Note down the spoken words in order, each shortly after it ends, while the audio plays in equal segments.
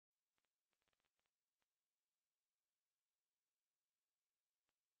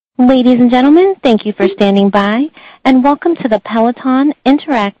Ladies and gentlemen, thank you for standing by, and welcome to the Peloton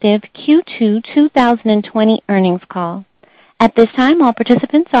Interactive Q2 2020 earnings call. At this time, all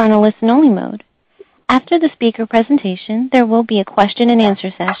participants are in a listen-only mode. After the speaker presentation, there will be a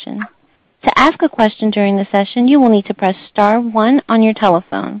question-and-answer session. To ask a question during the session, you will need to press star 1 on your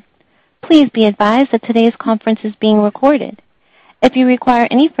telephone. Please be advised that today's conference is being recorded. If you require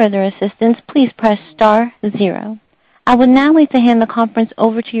any further assistance, please press star 0. I would now like to hand the conference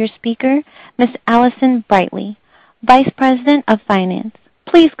over to your speaker, Ms. Allison Brightly, Vice President of Finance.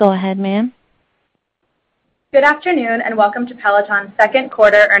 Please go ahead, ma'am. Good afternoon, and welcome to Peloton's second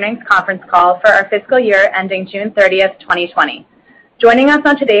quarter earnings conference call for our fiscal year ending June 30th, 2020. Joining us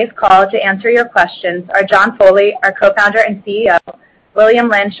on today's call to answer your questions are John Foley, our co-founder and CEO, William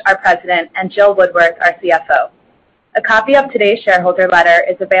Lynch, our president, and Jill Woodworth, our CFO. A copy of today's shareholder letter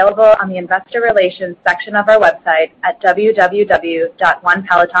is available on the investor relations section of our website at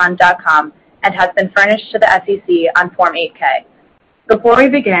www.onepeloton.com and has been furnished to the SEC on Form 8-K. Before we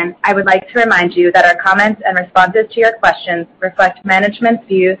begin, I would like to remind you that our comments and responses to your questions reflect management's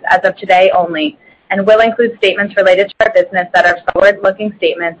views as of today only and will include statements related to our business that are forward-looking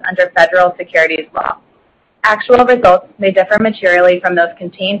statements under federal securities law. Actual results may differ materially from those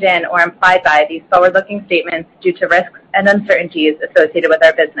contained in or implied by these forward-looking statements due to risks and uncertainties associated with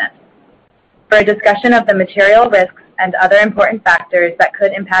our business. For a discussion of the material risks and other important factors that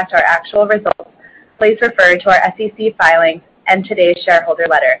could impact our actual results, please refer to our SEC filings and today's shareholder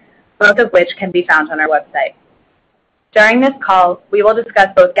letter, both of which can be found on our website. During this call, we will discuss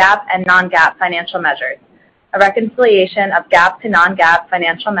both GAAP and non-GAAP financial measures. A reconciliation of GAAP to non-GAAP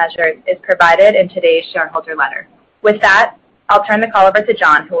financial measures is provided in today's shareholder letter. With that, I'll turn the call over to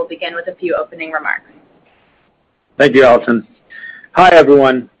John, who will begin with a few opening remarks. Thank you, Allison. Hi,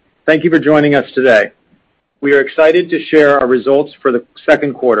 everyone. Thank you for joining us today. We are excited to share our results for the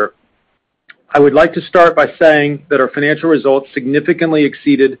second quarter. I would like to start by saying that our financial results significantly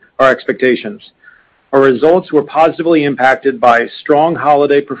exceeded our expectations. Our results were positively impacted by strong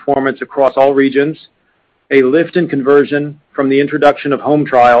holiday performance across all regions, a lift in conversion from the introduction of Home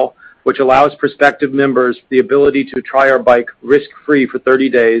Trial, which allows prospective members the ability to try our bike risk-free for 30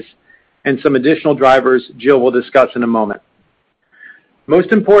 days, and some additional drivers Jill will discuss in a moment.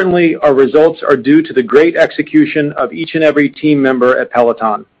 Most importantly, our results are due to the great execution of each and every team member at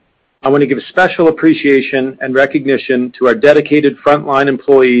Peloton. I want to give special appreciation and recognition to our dedicated frontline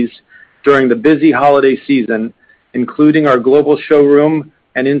employees during the busy holiday season, including our global showroom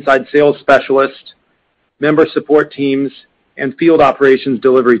and inside sales specialists, member support teams, and field operations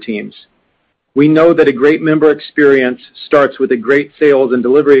delivery teams. We know that a great member experience starts with a great sales and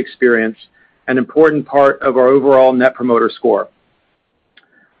delivery experience, an important part of our overall Net Promoter Score.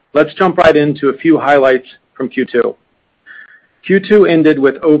 Let's jump right into a few highlights from Q2. Q2 ended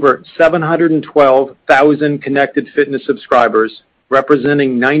with over 712,000 connected fitness subscribers,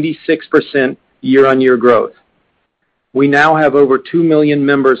 representing 96% year-on-year growth. We now have over 2 million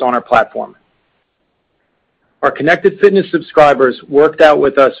members on our platform. Our connected fitness subscribers worked out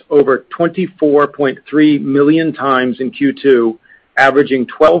with us over 24.3 million times in Q2, averaging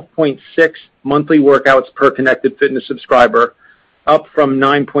 12.6 monthly workouts per connected fitness subscriber, up from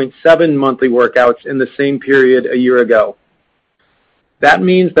 9.7 monthly workouts in the same period a year ago. That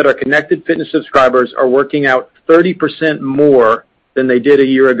means that our connected fitness subscribers are working out 30% more than they did a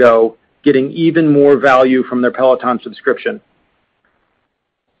year ago, getting even more value from their Peloton subscription.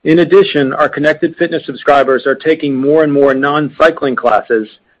 In addition, our connected fitness subscribers are taking more and more non-cycling classes,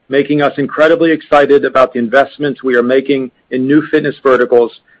 making us incredibly excited about the investments we are making in new fitness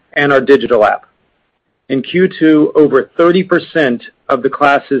verticals and our digital app. In Q2, over 30% of the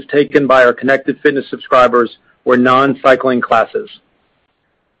classes taken by our connected fitness subscribers were non-cycling classes.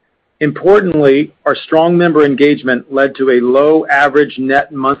 Importantly, our strong member engagement led to a low average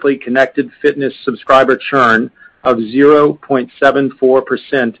net monthly connected fitness subscriber churn of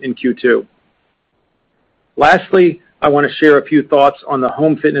 0.74% in Q2. Lastly, I want to share a few thoughts on the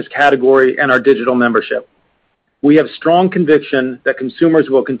home fitness category and our digital membership. We have strong conviction that consumers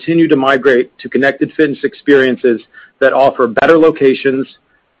will continue to migrate to connected fitness experiences that offer better locations,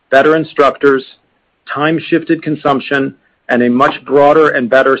 better instructors, time-shifted consumption, and a much broader and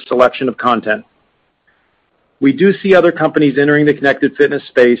better selection of content. We do see other companies entering the connected fitness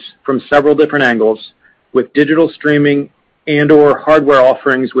space from several different angles, with digital streaming and/or hardware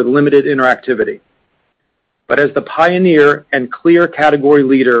offerings with limited interactivity. But as the pioneer and clear category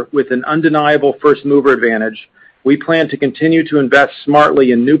leader with an undeniable first-mover advantage, we plan to continue to invest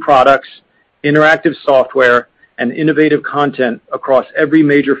smartly in new products, interactive software, and innovative content across every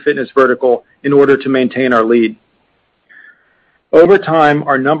major fitness vertical in order to maintain our lead. Over time,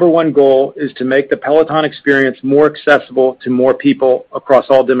 our number one goal is to make the Peloton experience more accessible to more people across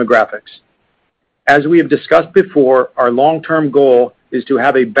all demographics. As we have discussed before, our long-term goal is to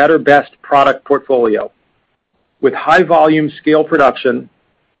have a better, best product portfolio. With high volume scale production,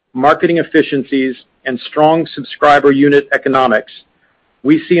 marketing efficiencies, and strong subscriber unit economics,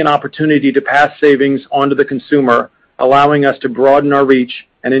 we see an opportunity to pass savings on to the consumer, allowing us to broaden our reach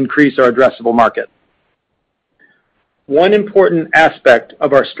and increase our addressable market. One important aspect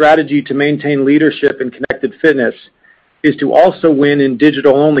of our strategy to maintain leadership in connected fitness is to also win in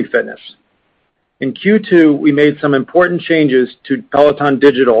digital-only fitness. In Q2, we made some important changes to Peloton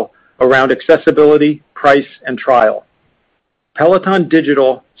Digital around accessibility, price, and trial. Peloton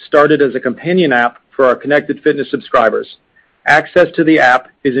Digital started as a companion app for our connected fitness subscribers. Access to the app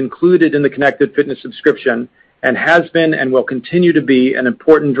is included in the connected fitness subscription and has been and will continue to be an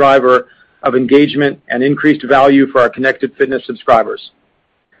important driver of engagement and increased value for our connected fitness subscribers.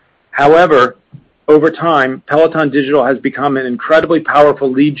 However, over time, Peloton Digital has become an incredibly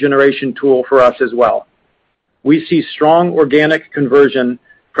powerful lead generation tool for us as well. We see strong organic conversion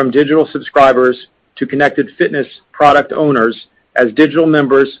from digital subscribers to connected fitness product owners as digital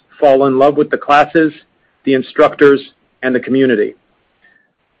members fall in love with the classes, the instructors, and the community.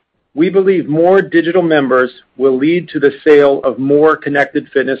 We believe more digital members will lead to the sale of more connected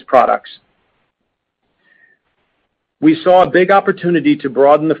fitness products. We saw a big opportunity to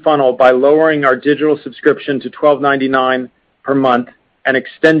broaden the funnel by lowering our digital subscription to $12.99 per month and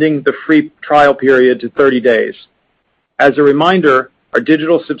extending the free trial period to 30 days. As a reminder, our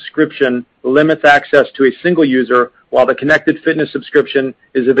digital subscription limits access to a single user, while the connected fitness subscription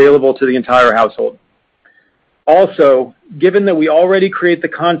is available to the entire household. Also, given that we already create the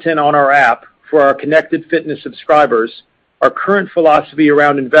content on our app for our connected fitness subscribers, our current philosophy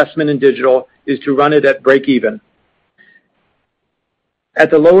around investment in digital is to run it at break even. At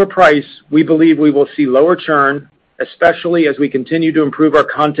the lower price, we believe we will see lower churn, especially as we continue to improve our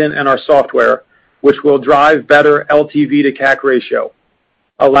content and our software, which will drive better LTV to CAC ratio,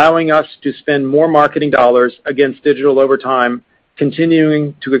 allowing us to spend more marketing dollars against digital over time,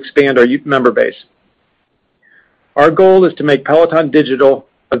 continuing to expand our member base. Our goal is to make Peloton Digital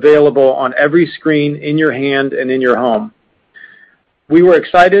available on every screen in your hand and in your home. We were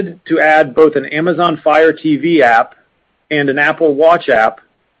excited to add both an Amazon Fire TV app and an Apple Watch app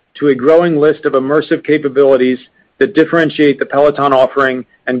to a growing list of immersive capabilities that differentiate the Peloton offering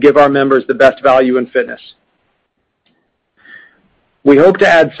and give our members the best value in fitness. We hope to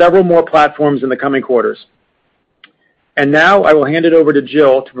add several more platforms in the coming quarters. And now I will hand it over to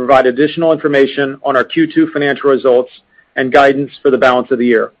Jill to provide additional information on our Q2 financial results and guidance for the balance of the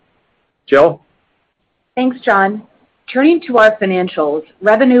year. Jill? Thanks, John. Turning to our financials,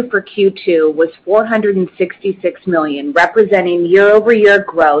 revenue for Q2 was $466 million, representing year-over-year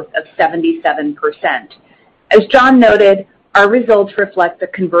growth of 77%. As John noted, our results reflect the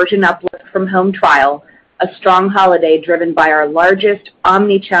conversion uplift from home trial, a strong holiday driven by our largest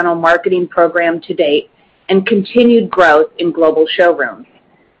omni-channel marketing program to date, and continued growth in global showrooms.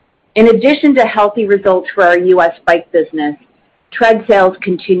 In addition to healthy results for our U.S. bike business, tread sales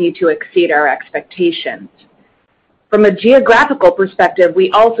continue to exceed our expectations. From a geographical perspective, we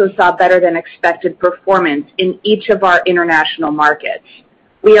also saw better than expected performance in each of our international markets.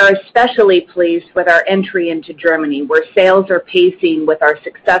 We are especially pleased with our entry into Germany, where sales are pacing with our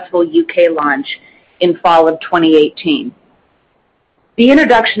successful UK launch in fall of 2018. The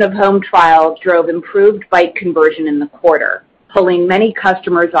introduction of home trial drove improved bike conversion in the quarter, pulling many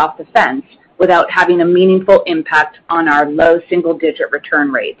customers off the fence without having a meaningful impact on our low single-digit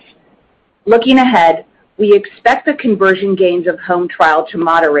return rates. Looking ahead, we expect the conversion gains of home trial to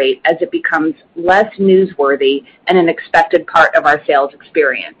moderate as it becomes less newsworthy and an expected part of our sales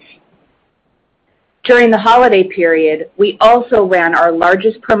experience. During the holiday period, we also ran our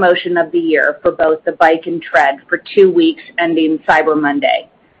largest promotion of the year for both the bike and tread for 2 weeks ending Cyber Monday.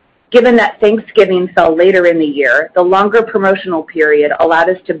 Given that Thanksgiving fell later in the year, the longer promotional period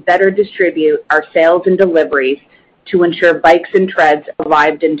allowed us to better distribute our sales and deliveries to ensure bikes and treads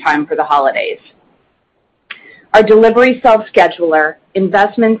arrived in time for the holidays. Our delivery self-scheduler,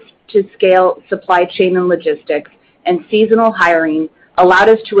 investments to scale supply chain and logistics, and seasonal hiring allowed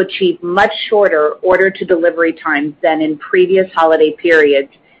us to achieve much shorter order-to-delivery times than in previous holiday periods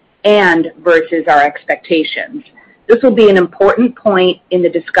and versus our expectations. This will be an important point in the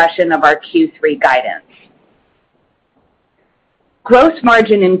discussion of our Q3 guidance. Gross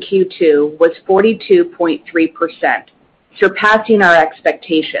margin in Q2 was 42.3%, surpassing our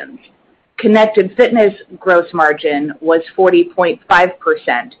expectations. Connected fitness gross margin was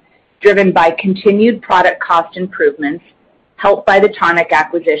 40.5%, driven by continued product cost improvements, helped by the Tonic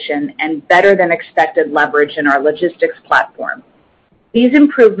acquisition and better than expected leverage in our logistics platform. These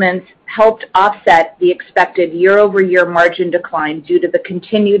improvements helped offset the expected year-over-year margin decline due to the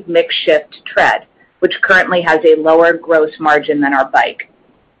continued mix shift to Tread, which currently has a lower gross margin than our Bike.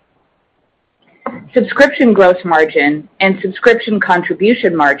 Subscription gross margin and subscription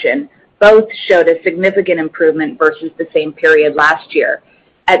contribution margin both showed a significant improvement versus the same period last year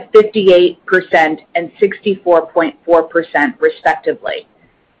at 58% and 64.4% respectively.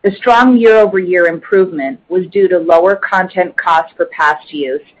 The strong year-over-year improvement was due to lower content costs for past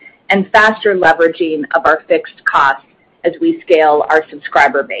use and faster leveraging of our fixed costs as we scale our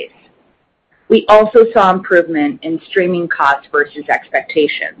subscriber base. We also saw improvement in streaming costs versus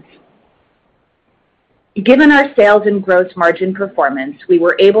expectations. Given our sales and gross margin performance, we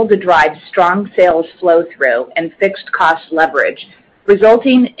were able to drive strong sales flow-through and fixed cost leverage,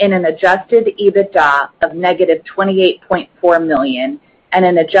 resulting in an adjusted EBITDA of negative $28.4 million and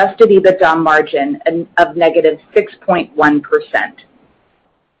an adjusted EBITDA margin of negative 6.1%.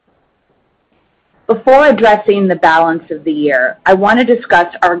 Before addressing the balance of the year, I want to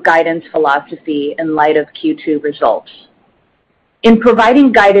discuss our guidance philosophy in light of Q2 results. In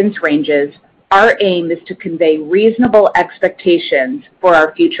providing guidance ranges, our aim is to convey reasonable expectations for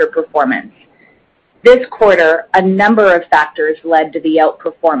our future performance. This quarter, a number of factors led to the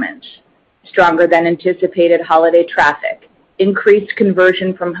outperformance: stronger than anticipated holiday traffic, increased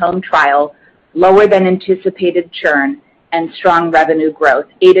conversion from home trial, lower than anticipated churn, and strong revenue growth,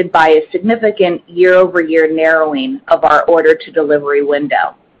 aided by a significant year-over-year narrowing of our order-to-delivery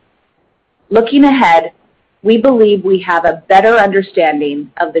window. Looking ahead, we believe we have a better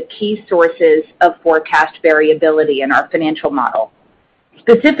understanding of the key sources of forecast variability in our financial model.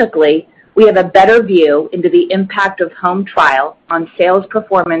 Specifically, we have a better view into the impact of home trial on sales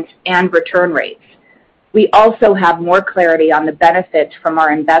performance and return rates. We also have more clarity on the benefits from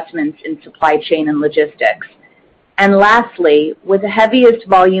our investments in supply chain and logistics. And lastly, with the heaviest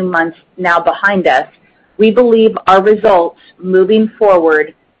volume months now behind us, we believe our results moving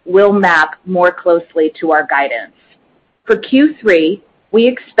forward will map more closely to our guidance. For Q3, we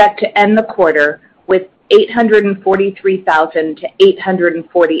expect to end the quarter with 843,000 to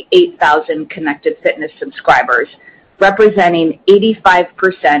 848,000 connected fitness subscribers, representing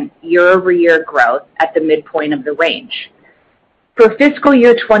 85% year-over-year growth at the midpoint of the range. For fiscal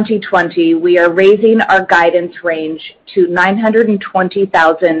year 2020, we are raising our guidance range to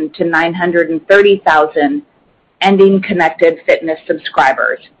 920,000 to 930,000 ending connected fitness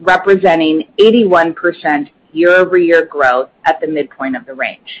subscribers, representing 81% year-over-year growth at the midpoint of the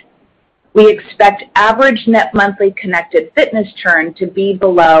range. We expect average net monthly connected fitness churn to be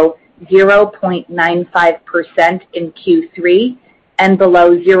below 0.95% in Q3 and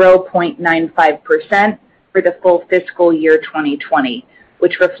below 0.95% for the full fiscal year 2020,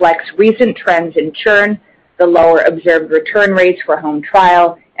 which reflects recent trends in churn, the lower observed return rates for home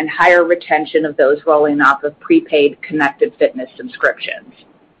trial, and higher retention of those rolling off of prepaid connected fitness subscriptions.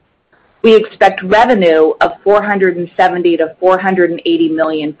 We expect revenue of $470 to $480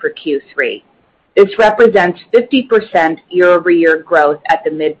 million for Q3. This represents 50% year-over-year growth at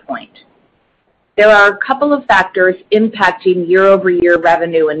the midpoint. There are a couple of factors impacting year-over-year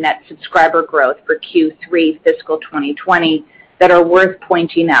revenue and net subscriber growth for Q3 fiscal 2020 that are worth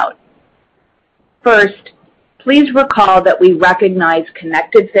pointing out. First, please recall that we recognize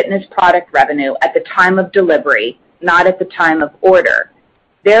connected fitness product revenue at the time of delivery, not at the time of order.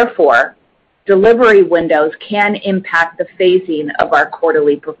 Therefore, delivery windows can impact the phasing of our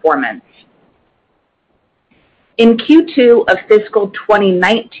quarterly performance. In Q2 of fiscal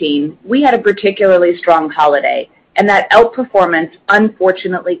 2019, we had a particularly strong holiday, and that outperformance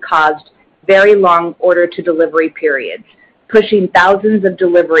unfortunately caused very long order-to-delivery periods, pushing thousands of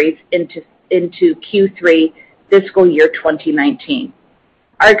deliveries into Q3 fiscal year 2019.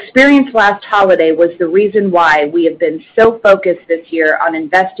 Our experience last holiday was the reason why we have been so focused this year on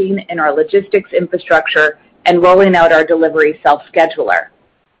investing in our logistics infrastructure and rolling out our delivery self-scheduler.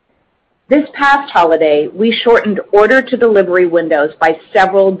 This past holiday, we shortened order-to-delivery windows by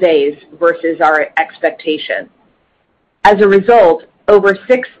several days versus our expectation. As a result, over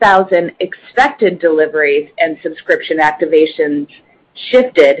 6,000 expected deliveries and subscription activations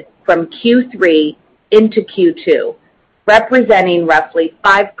shifted from Q3 into Q2, representing roughly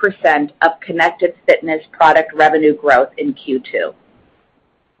 5% of connected fitness product revenue growth in Q2.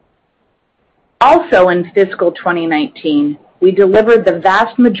 Also in fiscal 2019, we delivered the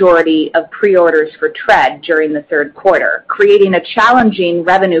vast majority of pre-orders for Tread during the third quarter, creating a challenging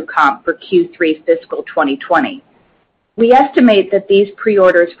revenue comp for Q3 fiscal 2020. We estimate that these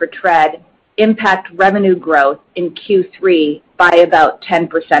pre-orders for Tread impact revenue growth in Q3 by about 10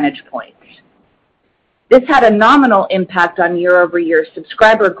 percentage points. This had a nominal impact on year-over-year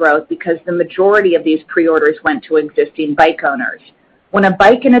subscriber growth because the majority of these pre-orders went to existing bike owners. When a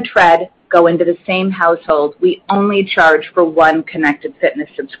bike and a tread go into the same household, we only charge for one connected fitness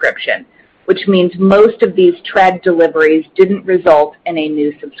subscription, which means most of these tread deliveries didn't result in a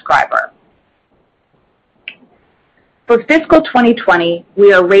new subscriber. For fiscal 2020,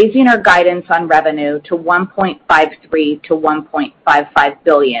 we are raising our guidance on revenue to $1.53 to $1.55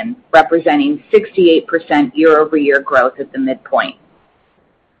 billion, representing 68% year-over-year growth at the midpoint.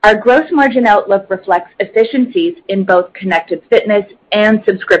 Our gross margin outlook reflects efficiencies in both connected fitness and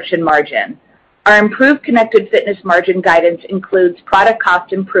subscription margin. Our improved connected fitness margin guidance includes product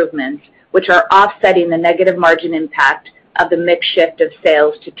cost improvements, which are offsetting the negative margin impact of the mix shift of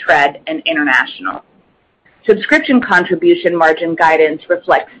sales to tread and international. Subscription contribution margin guidance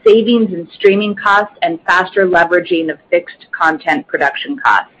reflects savings in streaming costs and faster leveraging of fixed content production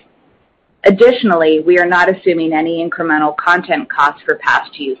costs. Additionally, we are not assuming any incremental content costs for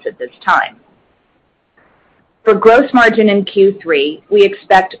past use at this time. For gross margin in Q3, we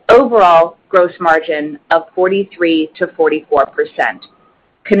expect overall gross margin of 43 to 44%,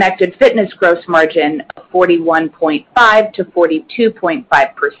 connected fitness gross margin of 41.5 to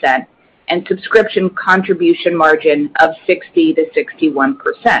 42.5%, and subscription contribution margin of 60 to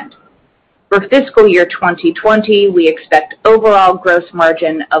 61%. For fiscal year 2020, we expect overall gross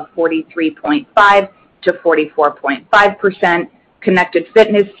margin of 43.5 to 44.5%, connected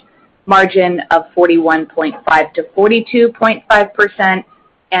fitness margin of 41.5 to 42.5%,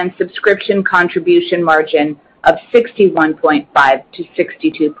 and subscription contribution margin of 61.5 to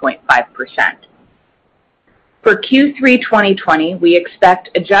 62.5%. For Q3 2020, we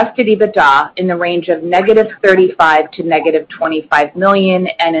expect adjusted EBITDA in the range of negative $35 to negative $25 million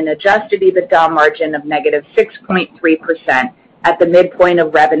and an adjusted EBITDA margin of negative 6.3% at the midpoint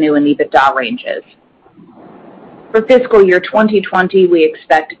of revenue and EBITDA ranges. For fiscal year 2020, we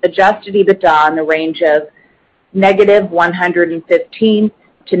expect adjusted EBITDA in the range of negative $115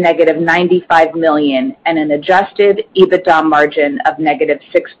 to negative $95 million and an adjusted EBITDA margin of negative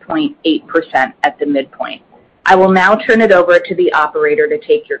 6.8% at the midpoint. I will now turn it over to the operator to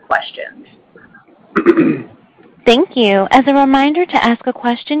take your questions. Thank you. As a reminder, to ask a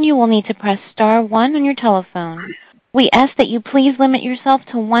question, you will need to press star 1 on your telephone. We ask that you please limit yourself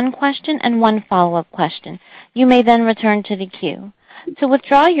to one question and one follow-up question. You may then return to the queue. To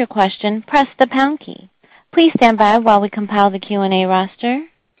withdraw your question, press the pound key. Please stand by while we compile the Q&A roster.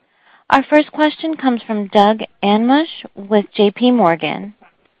 Our first question comes from Doug Anmuth with J.P. Morgan.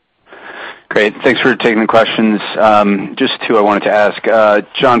 Great. Thanks for taking the questions. Just two I wanted to ask.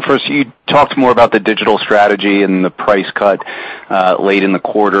 John, first, you talked more about the digital strategy and the price cut late in the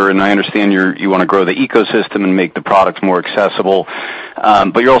quarter, and I understand you want to grow the ecosystem and make the products more accessible,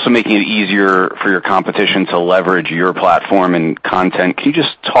 but you're also making it easier for your competition to leverage your platform and content. Can you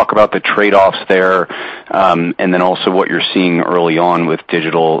just talk about the trade-offs there, and then also what you're seeing early on with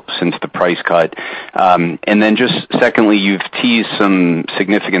digital since the price cut? And then just secondly, you've teased some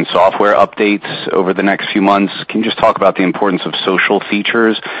significant software updates over the next few months. Can you just talk about the importance of social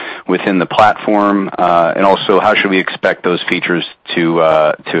features within the platform, and also how should we expect those features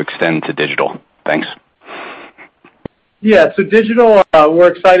to extend to digital? Thanks. Yeah, so digital,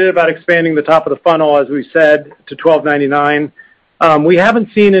 we're excited about expanding the top of the funnel, as we said, to $12.99. We haven't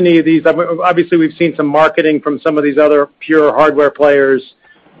seen any of these. Obviously, we've seen some marketing from some of these other pure hardware players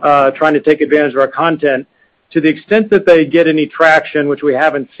trying to take advantage of our content. To the extent that they get any traction, which we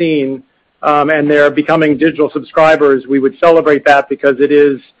haven't seen, and they're becoming digital subscribers, we would celebrate that because it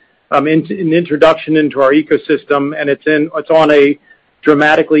is an introduction into our ecosystem, and it's on a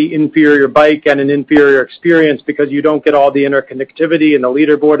dramatically inferior bike and an inferior experience because you don't get all the interconnectivity and the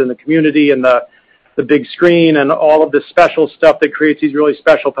leaderboard and the community and the big screen and all of the special stuff that creates these really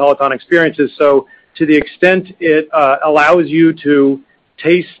special Peloton experiences. So to the extent it allows you to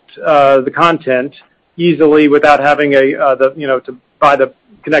taste the content easily without having to buy the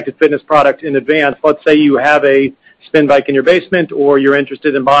connected fitness product in advance. Let's say you have a spin bike in your basement, or you're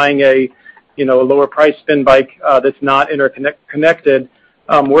interested in buying a lower price spin bike that's not interconnected.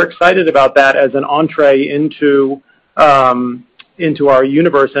 We're excited about that as an entree into our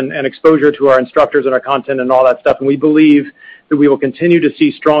universe and exposure to our instructors and our content and all that stuff. And we believe that we will continue to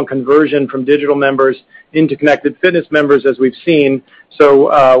see strong conversion from digital members into connected fitness members, as we've seen.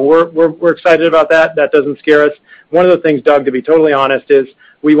 So we're excited about that. That doesn't scare us. One of the things, Doug, to be totally honest, is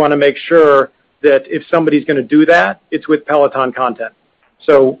we want to make sure that if somebody's going to do that, it's with Peloton content.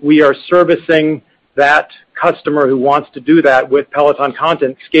 So we are servicing that customer who wants to do that with Peloton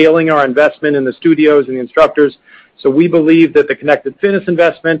content, scaling our investment in the studios and the instructors. So we believe that the connected fitness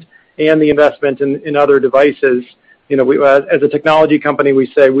investment and the investment in other devices, as a technology company,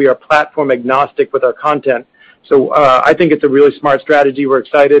 we say we are platform agnostic with our content. So I think it's a really smart strategy. We're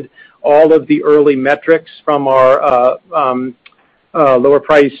excited. All of the early metrics from our lower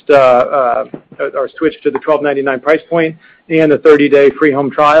priced, our switch to the $12.99 price point and the 30-day free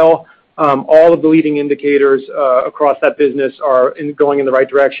home trial, all of the leading indicators across that business are going in the right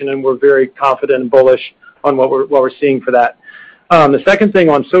direction, and we're very confident and bullish on what we're seeing for that. The second thing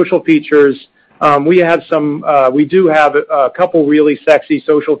on social features, we do have a couple really sexy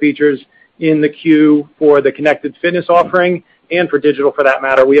social features in the queue for the connected fitness offering and for digital for that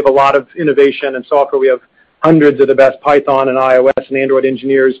matter. We have a lot of innovation and software. We have hundreds of the best Python and iOS and Android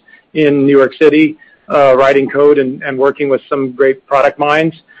engineers in New York City writing code and working with some great product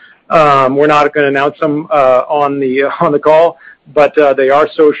minds. We're not going to announce them on the call, but they are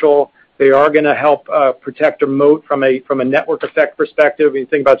social. They are going to help protect or moat from a network effect perspective. When you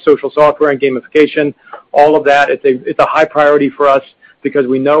think about social software and gamification, all of that, it's a high priority for us because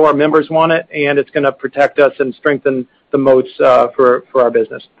we know our members want it, and it's going to protect us and strengthen the moats for our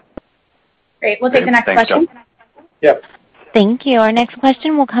business. Great. We'll take the next question. Yep. Thank you. Our next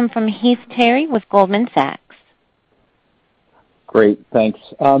question will come from Heath Terry with Goldman Sachs. Great, thanks.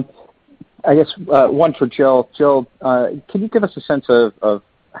 I guess one for Jill. Jill, can you give us a sense of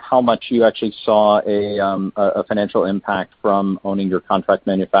how much you actually saw a financial impact from owning your contract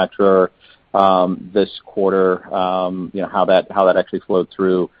manufacturer this quarter? How that actually flowed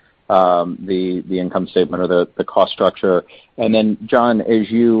through the income statement or the cost structure. And then, John,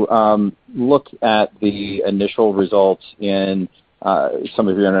 as you look at the initial results in some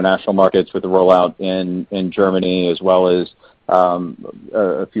of your international markets with the rollout in Germany as well as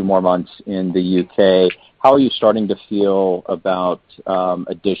a few more months in the UK, how are you starting to feel about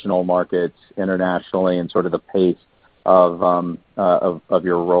additional markets internationally and sort of the pace of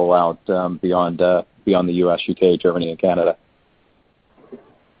your rollout beyond the US, UK, Germany, and Canada?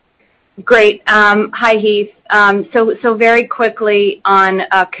 Great. Hi, Heath. So very quickly on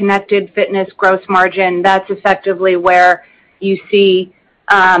connected fitness gross margin, that's effectively where you see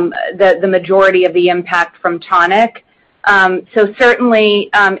the majority of the impact from Tonic. So certainly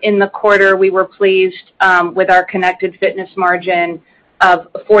in the quarter we were pleased with our connected fitness margin of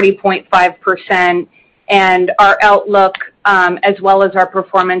 40.5%, and our outlook as well as our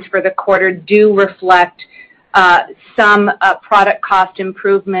performance for the quarter do reflect some product cost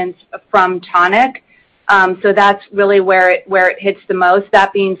improvements from Tonic. So that's really where it hits the most.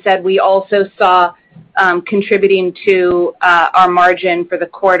 That being said, we also saw contributing to our margin for the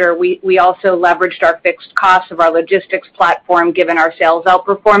quarter, we also leveraged our fixed costs of our logistics platform given our sales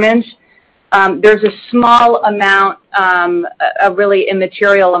outperformance. There's a small amount, a really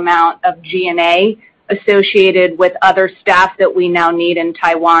immaterial amount of G&A associated with other staff that we now need in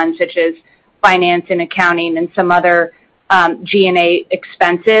Taiwan, such as finance and accounting and some other G&A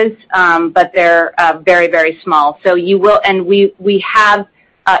expenses, but they're very, very small. So you will, and we have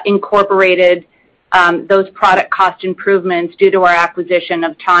incorporated those product cost improvements due to our acquisition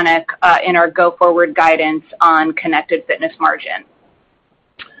of Tonic in our go-forward guidance on connected fitness margin.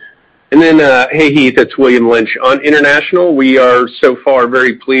 And then, hey Heath, it's William Lynch. On international, we are so far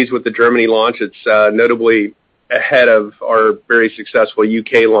very pleased with the Germany launch. It's notably ahead of our very successful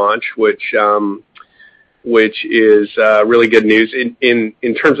UK launch, which is really good news.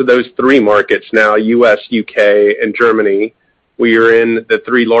 In terms of those three markets now, US, UK, and Germany, we are in the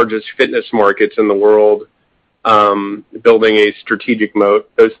three largest fitness markets in the world, building a strategic moat.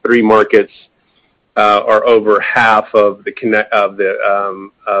 Those three markets are over half of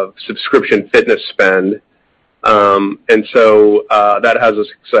of subscription fitness spend, and so that has us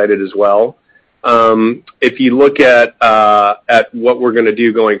excited as well. If you look at what we're going to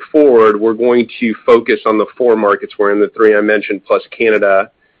do going forward, we're going to focus on the four markets we're in, the three I mentioned plus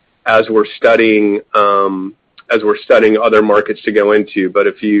Canada, as we're studying other markets to go into. But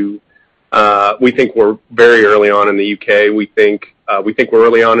we think we're very early on in the UK. We think we're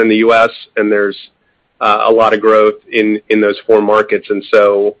early on in the US, and there's a lot of growth in those four markets. And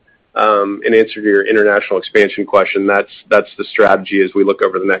so, in answer to your international expansion question, that's the strategy as we look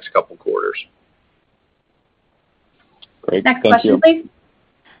over the next couple quarters. Great. Next Thank question, you. please.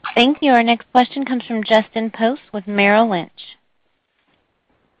 Thank you. Our next question comes from Justin Post with Merrill Lynch.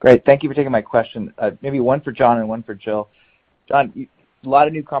 Great. Thank you for taking my question. Maybe one for John and one for Jill. John, a lot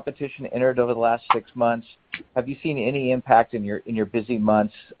of new competition entered over the last 6 months. Have you seen any impact in your busy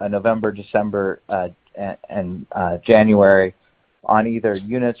months, November, December, and January, on either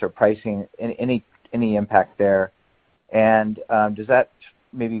units or pricing? Any any impact there? And does that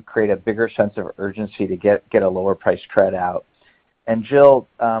maybe create a bigger sense of urgency to get a lower price tread out? And Jill,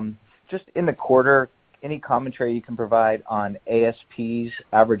 just in the quarter, any commentary you can provide on ASPs,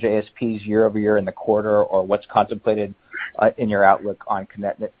 average ASPs year over year in the quarter, or what's contemplated in your outlook on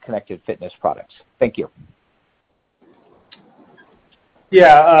connected fitness products? Thank you.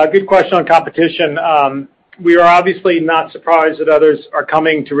 Yeah, good question on competition. We are obviously not surprised that others are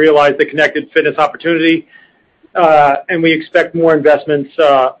coming to realize the connected fitness opportunity, and we expect more investments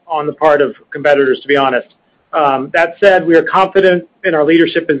on the part of competitors, to be honest. That said, we are confident in our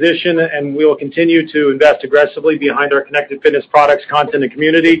leadership position, and we will continue to invest aggressively behind our connected fitness products, content, and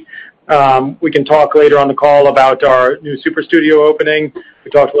community. We can talk later on the call about our new Super Studio opening.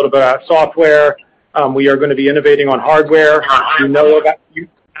 We talked a little bit about software. We are going to be innovating on hardware.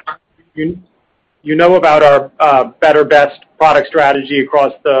 You know about our better, best product strategy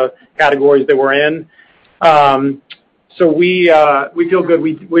across the categories that we're in. So we feel good.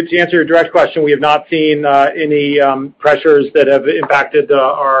 To answer your direct question, we have not seen any pressures that have impacted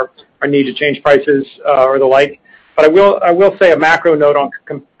our need to change prices or the like. But I will say a macro note on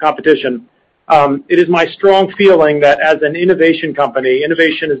competition. It is my strong feeling that as an innovation company,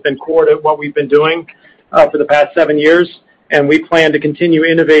 innovation has been core to what we've been doing for the past 7 years, and we plan to continue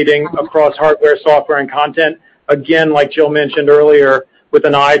innovating across hardware, software, and content. Again, like Jill mentioned earlier, with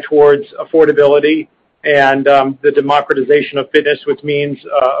an eye towards affordability and the democratization of fitness, which means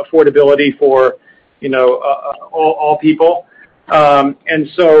affordability for all people. And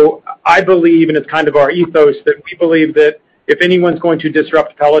so I believe, and it's kind of our ethos, that we believe that if anyone's going to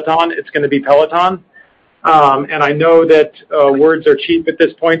disrupt Peloton, it's going to be Peloton. And I know that words are cheap at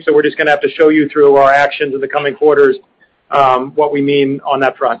this point, so we're just going to have to show you through our actions in the coming quarters what we mean on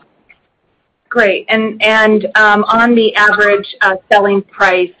that front. Great. And on the average selling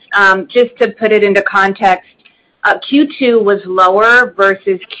price, just to put it into context, Q2 was lower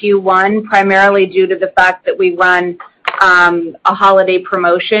versus Q1, primarily due to the fact that we run a holiday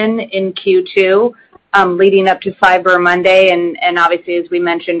promotion in Q2 leading up to Cyber Monday, and obviously, as we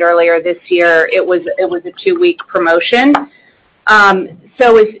mentioned earlier this year, it was a 2-week promotion.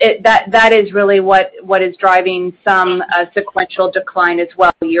 So that is really what is driving some sequential decline as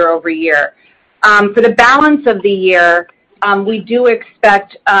well year over year. For the balance of the year, we do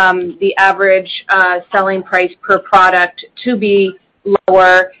expect the average selling price per product to be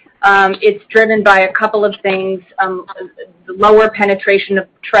lower. It's driven by a couple of things. Lower penetration of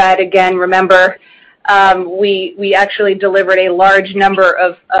tread. Again, remember, we actually delivered a large number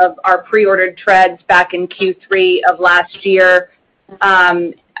of our pre-ordered treads back in Q3 of last year.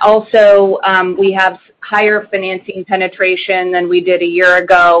 Also, we have higher financing penetration than we did a year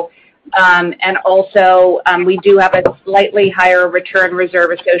ago. And also, we do have a slightly higher return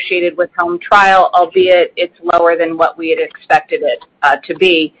reserve associated with home trial, albeit it's lower than what we had expected it to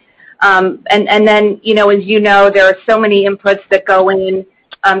be. And then, as you know, there are so many inputs that go in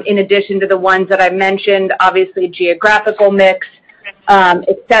addition to the ones that I mentioned. Obviously, geographical mix,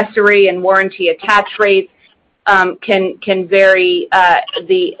 accessory and warranty attach rates can vary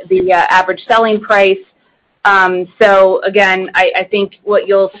the average selling price. So again, I think what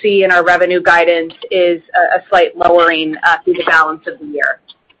you'll see in our revenue guidance is a slight lowering through the balance of the year.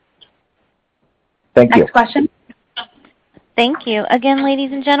 Thank you. Next question. Thank you. Again,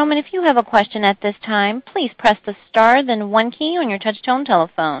 ladies and gentlemen, if you have a question at this time, please press the star, then 1 key on your touch-tone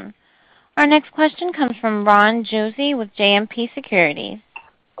telephone. Our next question comes from Ron Josey with JMP Securities.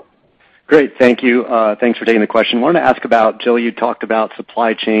 Great, thank you. Thanks for taking the question. I wanted to ask about, Jill, you talked about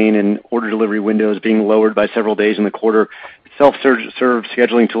supply chain and order delivery windows being lowered by several days in the quarter. Self-serve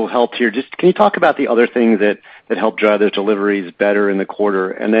scheduling tool helped here. Just can you talk about the other things that help drive those deliveries better in the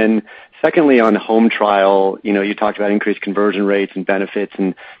quarter? And then secondly, on home trial, you talked about increased conversion rates and benefits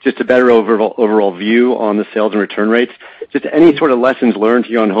and just a better overall view on the sales and return rates. Just any sort of lessons learned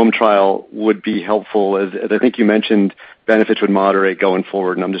here on home trial would be helpful, as I think you mentioned benefits would moderate going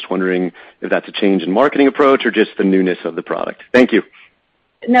forward, and I'm just wondering if that's a change in marketing approach or just the newness of the product. Thank you.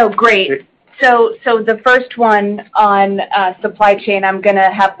 No, great. So the first one on supply chain, I'm going to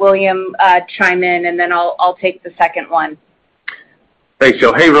have William chime in, and then I'll take the second one. Thanks,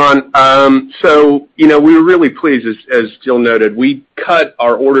 Jill. Hey, Ron. So, we were really pleased, as Jill noted. We cut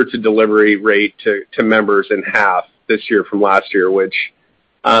our order-to-delivery rate to members in half this year from last year, which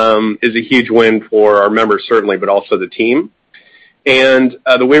is a huge win for our members, certainly, but also the team. And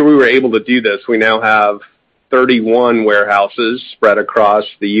the way we were able to do this, we now have 31 warehouses spread across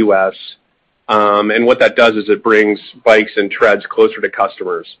the U.S., and what that does is it brings bikes and treads closer to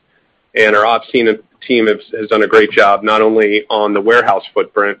customers. And our ops team has done a great job, not only on the warehouse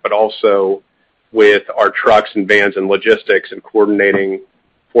footprint, but also with our trucks and vans and logistics and coordinating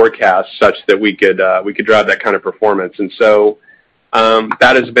forecasts such that we could drive that kind of performance. And so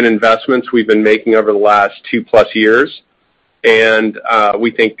that has been investments we've been making over the last 2+ years, and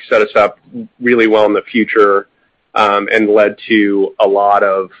we think set us up really well in the future, and led to a lot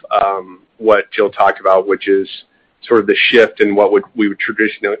of what Jill talked about, which is sort of the shift in what we would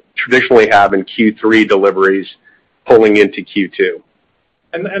traditionally have in Q3 deliveries pulling into Q2.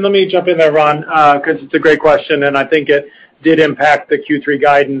 And let me jump in there, Ron, because it's a great question, and I think it did impact the Q3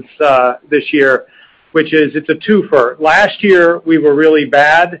 guidance this year, which is it's a twofer. Last year, we were really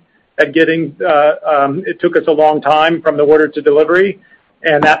bad at getting, it took us a long time from the order to delivery,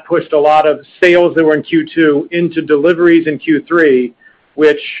 and that pushed a lot of sales that were in Q2 into deliveries in Q3,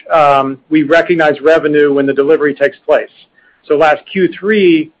 which we recognize revenue when the delivery takes place. So last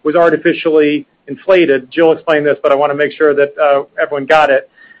Q3 was artificially inflated. Jill explained this, but I want to make sure that everyone got it.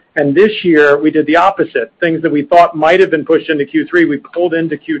 And this year, we did the opposite. Things that we thought might have been pushed into Q3, we pulled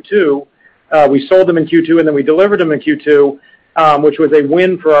into Q2. We sold them in Q2, and then we delivered them in Q2, which was a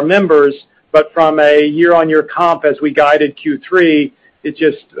win for our members. But from a year-on-year comp, as we guided Q3, it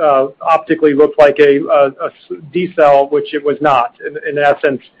just optically looked like a decel, which it was not, in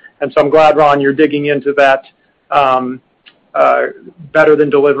essence. And so I'm glad, Ron, you're digging into that better than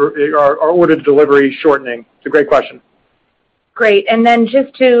delivery or order to delivery shortening. It's a great question. Great. And then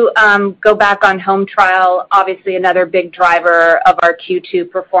just to go back on home trial, obviously another big driver of our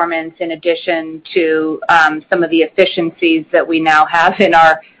Q2 performance, in addition to some of the efficiencies that we now have in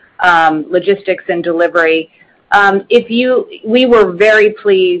our logistics and delivery. We were very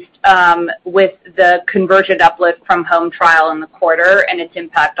pleased with the conversion uplift from home trial in the quarter and its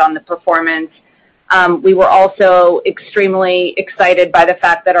impact on the performance. We were also extremely excited by the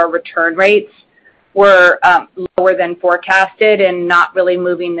fact that our return rates were lower than forecasted and not really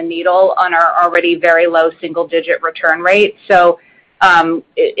moving the needle on our already very low single-digit return rate. So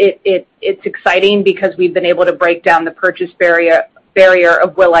it's exciting because we've been able to break down the purchase barrier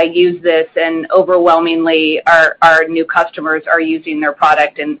of will I use this, and overwhelmingly our new customers are using their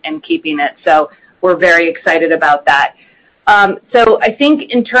product and keeping it. So we're very excited about that. So I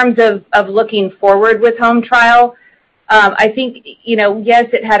think in terms of looking forward with home trial, I think, yes,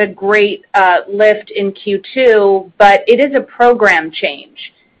 it had a great lift in Q2, but it is a program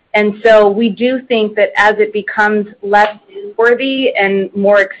change. And so we do think that as it becomes less newsworthy and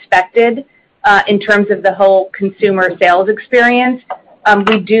more expected in terms of the whole consumer sales experience,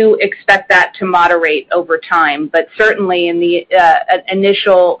 we do expect that to moderate over time. But certainly in the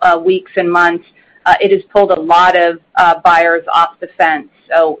initial weeks and months, it has pulled a lot of buyers off the fence.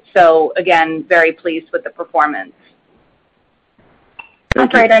 So again, very pleased with the performance.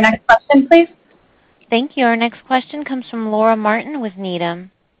 Operator, next question, please. Thank you. Our next question comes from Laura Martin with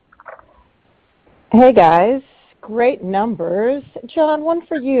Needham. Hey, guys. Great numbers. John, one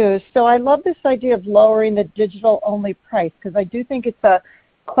for you. So I love this idea of lowering the digital-only price because I do think it's a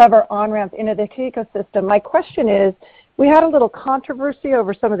clever on-ramp into the ecosystem. My question is, we had a little controversy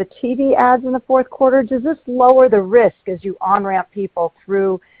over some of the TV ads in the fourth quarter. Does this lower the risk as you on-ramp people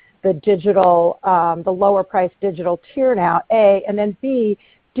through the digital, the lower price digital tier now, A, and then B,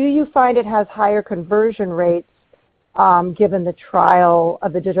 do you find it has higher conversion rates given the trial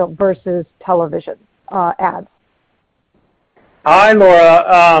of the digital versus television ads? Hi,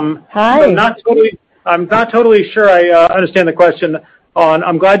 Laura. Hi. I'm not totally sure I understand the question.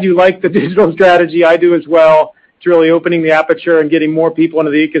 I'm glad you like the digital strategy. I do as well. It's really opening the aperture and getting more people into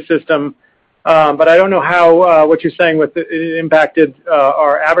the ecosystem. But I don't know how what you're saying with it impacted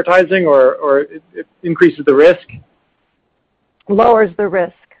our advertising or it increases the risk. Lowers the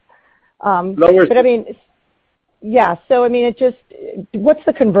risk. Lowers. But I mean, yeah. So I mean, what's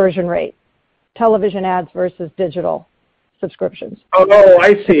the conversion rate? Television ads versus digital subscriptions. Oh,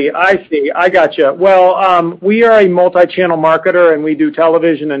 I see. I gotcha. Well, we are a multi-channel marketer, and we do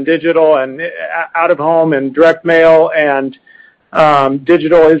television and digital and out of home and direct mail, and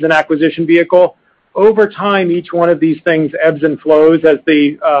digital is an acquisition vehicle. Over time, each one of these things ebbs and flows as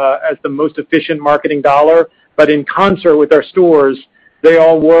the most efficient marketing dollar. But in concert with our stores, they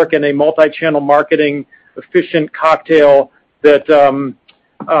all work in a multi-channel marketing efficient cocktail that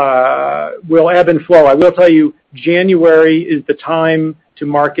will ebb and flow. I will tell you, January is the time to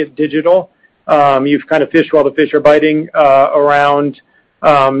market digital. You've kind of fished while the fish are biting around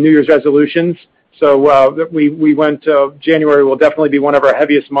New Year's resolutions. So we went January will definitely be one of our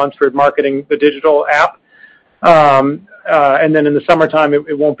heaviest months for marketing the digital app. And then in the summertime,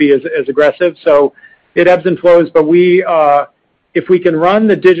 it won't be as aggressive. So it ebbs and flows. But if we can run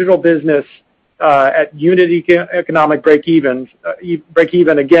the digital business at unit economic break-even,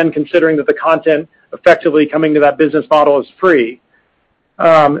 again, considering that the content effectively coming to that business model is free,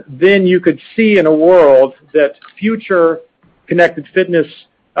 then you could see in a world that future connected fitness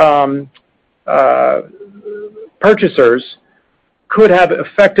purchasers could have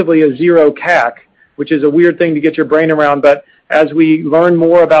effectively a zero CAC, which is a weird thing to get your brain around, but as we learn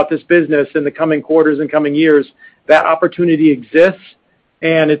more about this business in the coming quarters and coming years, that opportunity exists,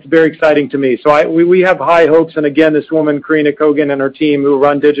 and it's very exciting to me. So we have high hopes, and again, this woman, Karina Kogan, and her team who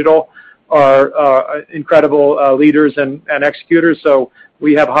run digital are incredible leaders and executors, so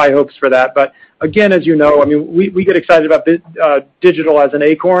we have high hopes for that. But again, as you know, I mean, we get excited about digital as an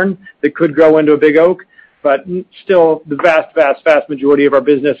acorn that could grow into a big oak, but still the vast majority of our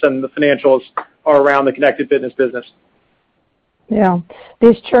business and the financials are around the connected fitness business. Yeah,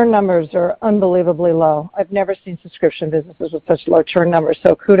 these churn numbers are unbelievably low. I've never seen subscription businesses with such low churn numbers,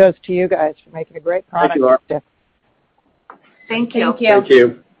 so kudos to you guys for making a great product. Thank you. Thank you. Thank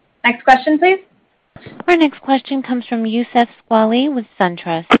you. Next question, please. Our next question comes from Youssef Squali with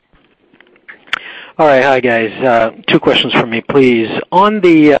SunTrust. All right, hi guys. Two questions from me, please. On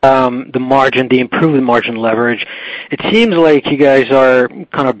the margin, the improved margin leverage, it seems like you guys are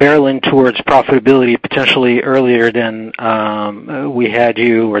kind of barreling towards profitability potentially earlier than we had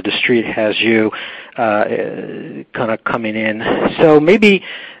you or the street has you kind of coming in. So maybe,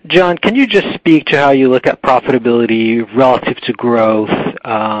 John, can you just speak to how you look at profitability relative to growth?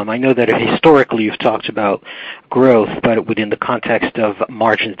 I know that historically you've talked about growth, but within the context of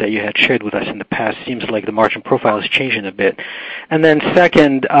margins that you had shared with us in the past, seems like the margin profile is changing a bit. And then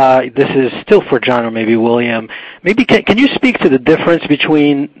second, this is still for John or maybe William. Maybe can you speak to the difference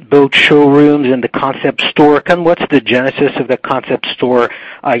between both showrooms and the concept store? What's the genesis of the concept store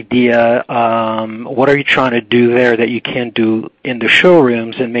idea? What are you trying to do there that you can't do in the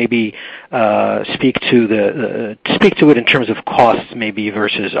showrooms? And maybe speak to it in terms of costs, maybe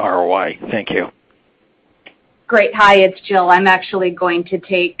versus ROI. Thank you. Great. Hi, it's Jill. I'm actually going to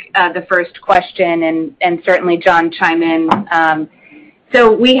take the first question, and certainly John chime in.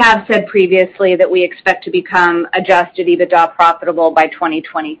 So we have said previously that we expect to become adjusted EBITDA profitable by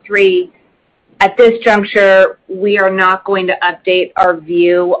 2023. At this juncture, we are not going to update our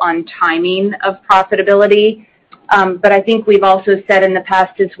view on timing of profitability. But I think we've also said in the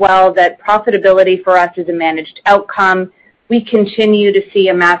past as well that profitability for us is a managed outcome. We continue to see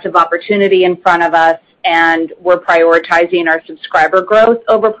a massive opportunity in front of us, and we're prioritizing our subscriber growth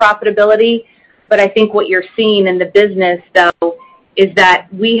over profitability. But I think what you're seeing in the business, though, is that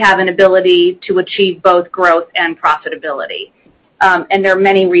we have an ability to achieve both growth and profitability. And there are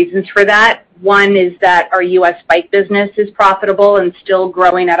many reasons for that. One is that our U.S. bike business is profitable and still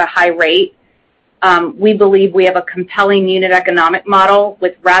growing at a high rate. We believe we have a compelling unit economic model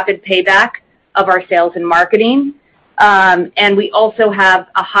with rapid payback of our sales and marketing. And we also have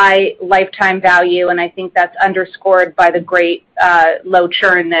a high lifetime value, and I think that's underscored by the great low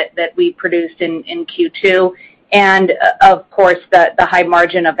churn that we produced in Q2, and of course the high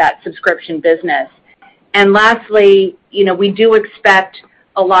margin of that subscription business. And lastly, we do expect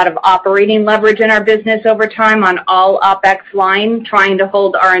a lot of operating leverage in our business over time on all OpEx line, trying to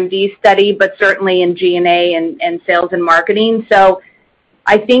hold R&D steady, but certainly in G&A and sales and marketing. So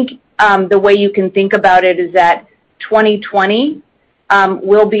I think the way you can think about it is that 2020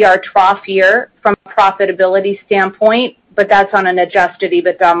 will be our trough year from a profitability standpoint, but that's on an adjusted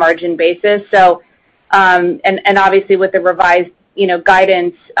EBITDA margin basis. So, and obviously with the revised,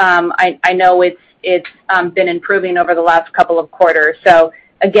 guidance, I know it's been improving over the last couple of quarters. So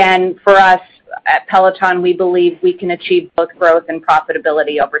again, for us at Peloton, we believe we can achieve both growth and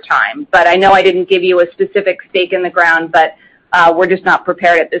profitability over time. But I know I didn't give you a specific stake in the ground, but we're just not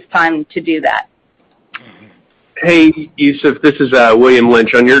prepared at this time to do that. Hey, Youssef, this is William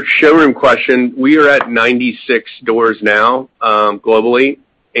Lynch. On your showroom question, we are at 96 doors now globally,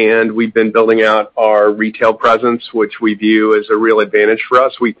 and we've been building out our retail presence, which we view as a real advantage for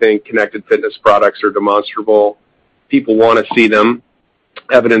us. We think connected fitness products are demonstrable. People want to see them,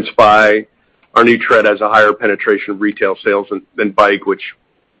 evidenced by our new tread has a higher penetration of retail sales than bike, which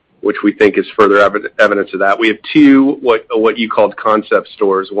we think is further evidence of that. We have two what you called concept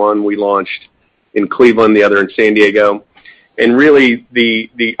stores. One we launched in Cleveland, the other in San Diego. And really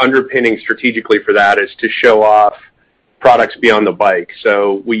the underpinning strategically for that is to show off products beyond the bike.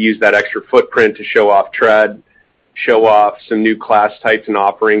 So we use that extra footprint to show off tread, show off some new class types and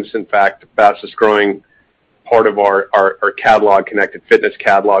offerings. In fact, the fastest growing part of our catalog, connected fitness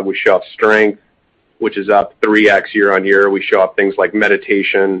catalog, we show off strength, which is up 3x year on year. We show off things like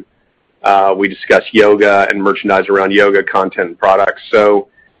meditation. We discuss yoga and merchandise around yoga content and products. So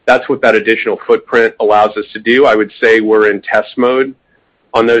that's what that additional footprint allows us to do. I would say we're in test mode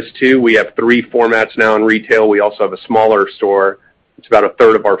on those two. We have 3 formats now in retail. We also have a smaller store. It's about a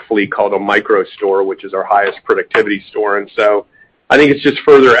third of our fleet called a micro store, which is our highest productivity store. And so I think it's just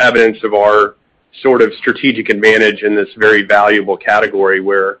further evidence of our sort of strategic advantage in this very valuable category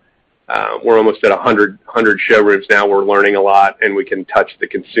where we're almost at 100 showrooms now. We're learning a lot, and we can touch the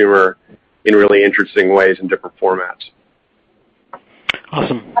consumer in really interesting ways in different formats.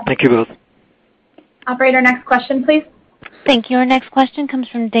 Awesome. Thank you both. Operator, next question, please. Thank you. Our next question comes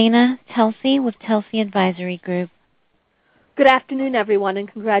from Dana Telsey with Telsey Advisory Group. Good afternoon, everyone, and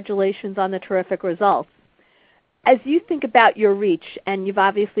congratulations on the terrific results. As you think about your reach, and you've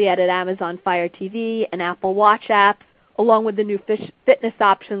obviously added Amazon Fire TV and Apple Watch apps, along with the new fitness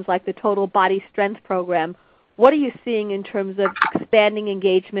options like the Total Body Strength program, what are you seeing in terms of expanding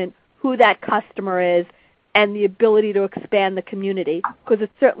engagement, who that customer is, and the ability to expand the community? Because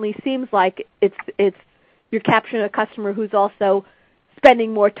it certainly seems like you're capturing a customer who's also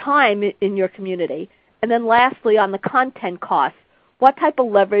spending more time in your community. And then lastly, on the content costs, what type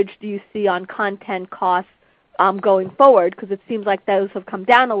of leverage do you see on content costs going forward? Because it seems like those have come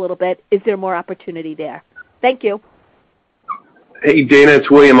down a little bit. Is there more opportunity there? Thank you. Hey, Dana, it's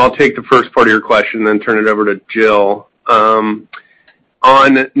William. I'll take the first part of your question and then turn it over to Jill.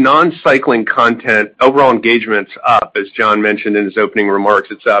 On non-cycling content, overall engagement's up. As John mentioned in his opening remarks,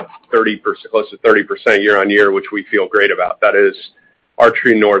 it's up 30%, close to 30% year on year, which we feel great about. That is our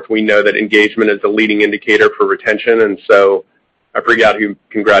true north. We know that engagement is the leading indicator for retention, and so I forgot who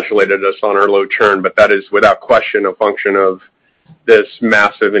congratulated us on our low churn, but that is without question a function of this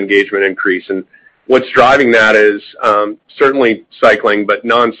massive engagement increase. And what's driving that is certainly cycling, but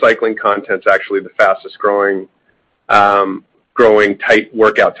non-cycling content's actually the fastest growing type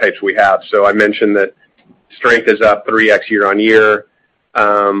workout types we have. So I mentioned that strength is up 3x year on year.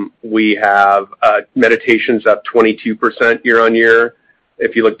 We have meditations up 22% year on year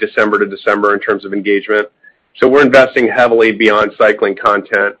if you look December to December in terms of engagement. So we're investing heavily beyond cycling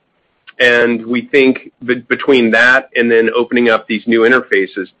content. And we think between that and then opening up these new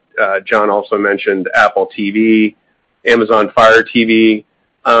interfaces, John also mentioned Apple TV, Amazon Fire TV,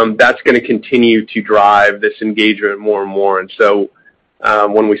 that's going to continue to drive this engagement more and more. And so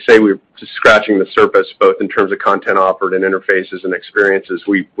when we say we're just scratching the surface, both in terms of content offered and interfaces and experiences,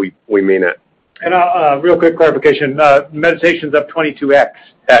 we mean it. And real quick clarification, meditation's up 22x.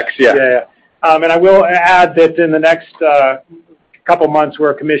 Yeah. And I will add that in the next couple months,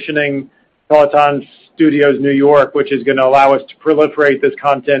 we're commissioning Peloton Studios New York, which is going to allow us to proliferate this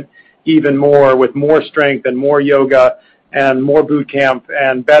content even more with more strength and more yoga and more boot camp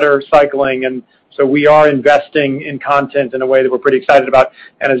and better cycling. And so we are investing in content in a way that we're pretty excited about.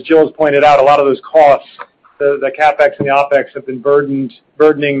 And as Jill's pointed out, a lot of those costs, the CapEx and the OpEx have been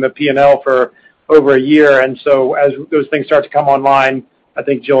burdening the P&L for over a year. And so as those things start to come online, I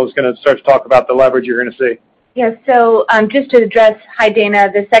think Jill is going to start to talk about the leverage you're going to see. Yeah, so just to address, hi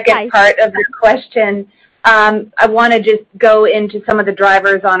Dana, the second part of your question, I want to just go into some of the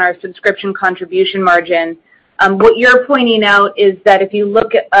drivers on our subscription contribution margin. What you're pointing out is that if you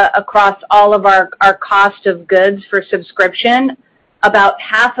look at, across all of our cost of goods for subscription, about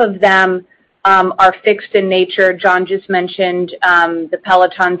half of them are fixed in nature. John just mentioned the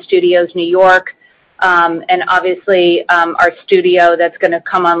Peloton Studios New York, and obviously our studio that's going to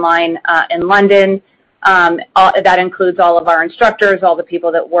come online in London. That includes all of our instructors, all the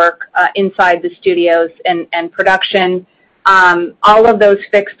people that work inside the studios and production. All of those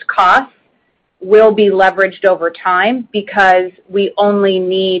fixed costs will be leveraged over time because we only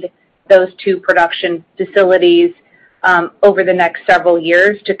need those 2 production facilities over the next several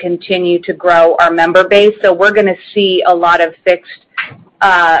years to continue to grow our member base. So we're going to see a lot of fixed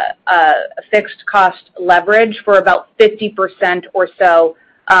cost leverage for about 50% or so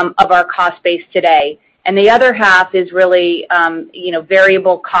of our cost base today. And the other half is really,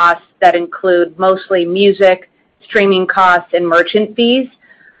 variable costs that include mostly music, streaming costs, and merchant fees,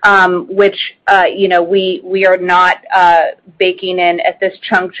 which, we are not baking in at this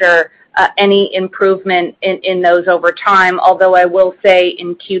juncture any improvement in those over time. Although I will say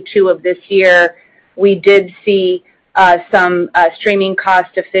in Q2 of this year, we did see some streaming cost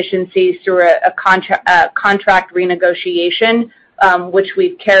efficiencies through a contract renegotiation, which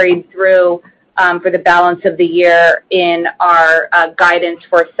we've carried through for the balance of the year in our guidance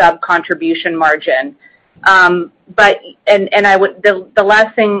for sub-contribution margin. The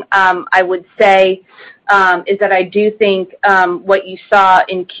last thing I would say is that I do think what you saw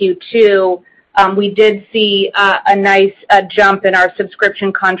in Q2, we did see a nice jump in our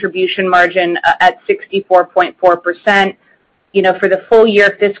subscription contribution margin at 64.4%. For the full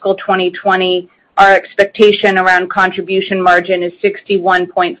year fiscal 2020, our expectation around contribution margin is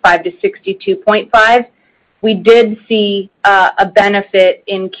 61.5 to 62.5. We did see a benefit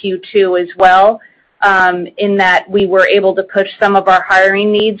in Q2 as well, in that we were able to push some of our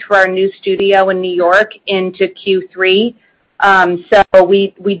hiring needs for our new studio in New York into Q3. So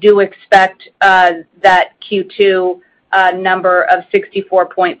we do expect that Q2 number of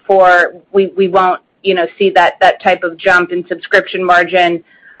 64.4. We won't see that type of jump in subscription margin,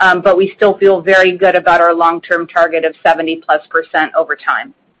 but we still feel very good about our long-term target of 70+% over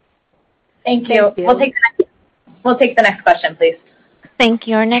time. Thank you. We'll take the next question, please. Thank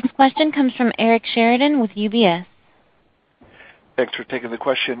you. Our next question comes from Eric Sheridan with UBS. Thanks for taking the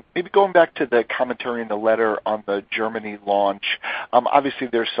question. Maybe going back to the commentary in the letter on the Germany launch. Obviously,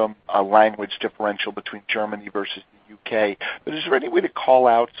 there's some language differential between Germany versus the UK, but is there any way to call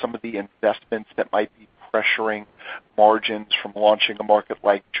out some of the investments that might be pressuring margins from launching a market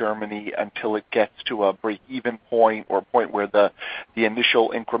like Germany until it gets to a break-even point, or a point where the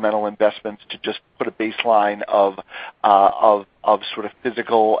initial incremental investments to just put a baseline of sort of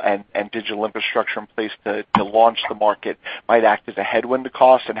physical and digital infrastructure in place to launch the market might act as a headwind to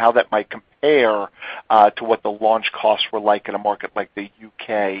cost, and how that might compare to what the launch costs were like in a market like the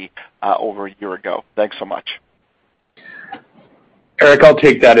UK over a year ago? Thanks so much. Eric, I'll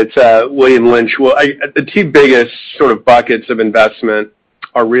take that. It's William Lynch. Well, the two biggest sort of buckets of investment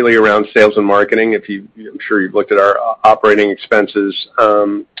are really around sales and marketing. I'm sure you've looked at our operating expenses.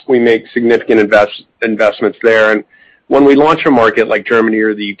 We make significant investments there. And when we launch a market like Germany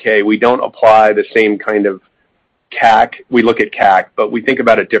or the UK, we don't apply the same kind of CAC. We look at CAC, but we think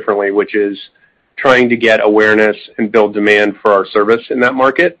about it differently, which is trying to get awareness and build demand for our service in that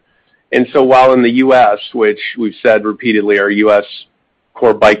market. And so while in the U.S., which we've said repeatedly, our U.S.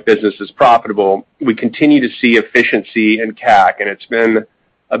 core bike business is profitable, we continue to see efficiency in CAC, and it's been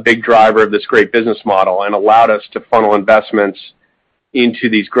a big driver of this great business model and allowed us to funnel investments into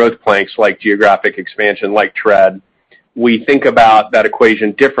these growth planks like geographic expansion, like Tread. We think about that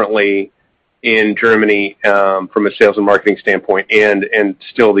equation differently in Germany from a sales and marketing standpoint, and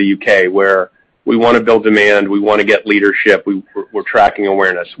still the UK, where we want to build demand, we want to get leadership, we're tracking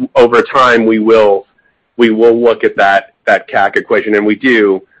awareness. Over time, we will look at that CAC equation, and we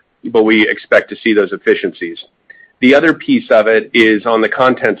do, but we expect to see those efficiencies. The other piece of it is on the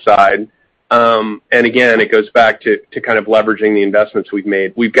content side, and again, it goes back to kind of leveraging the investments we've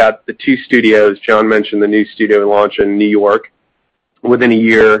made. We've got the two studios. John mentioned the new studio launch in New York. Within a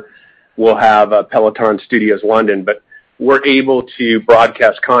year, we'll have Peloton Studios London, but we're able to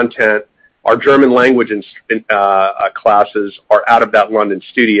broadcast content. Our German language classes are out of that London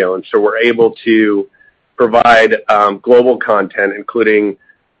studio, and so we're able to provide global content, including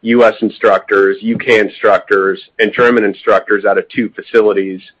U.S. instructors, UK instructors, and German instructors out of two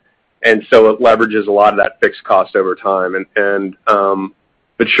facilities. And so it leverages a lot of that fixed cost over time.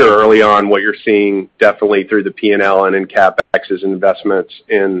 But sure, early on, what you're seeing definitely through the P&L and in CapEx is investments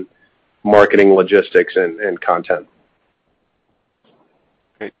in marketing, logistics, and content.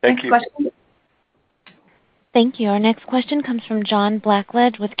 Great. Thank you. Next question. Thank you. Our next question comes from John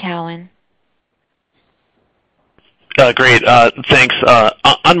Blackledge with Cowen. Great. Thanks.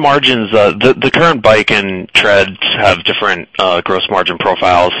 On margins, the current bike and treads have different gross margin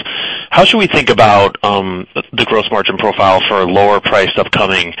profiles. How should we think about the gross margin profile for lower priced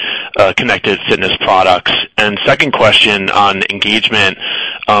upcoming connected fitness products? And second question on engagement,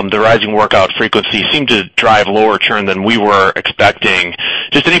 the rising workout frequency seemed to drive lower churn than we were expecting.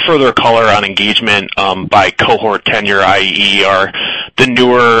 Just any further color on engagement by cohort tenure, i.e. are the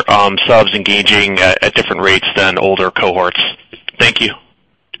newer subs engaging at different rates than older cohorts? Thank you.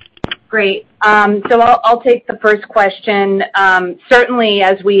 Great. So I'll take the first question. Certainly,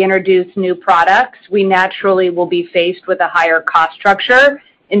 as we introduce new products, we naturally will be faced with a higher cost structure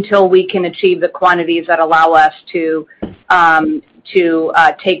until we can achieve the quantities that allow us to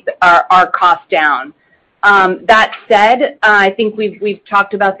take our cost down. That said, I think we've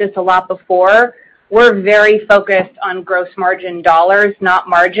talked about this a lot before. We're very focused on gross margin dollars, not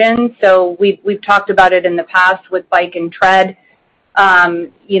margin. So we've talked about it in the past with bike and tread.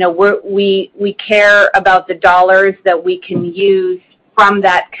 We care about the dollars that we can use from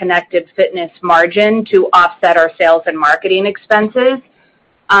that connected fitness margin to offset our sales and marketing expenses,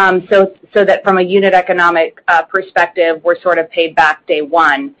 so that from a unit economic perspective, we're sort of paid back day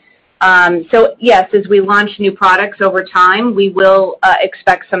one. So yes, as we launch new products over time, we will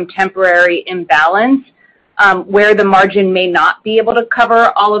expect some temporary imbalance where the margin may not be able to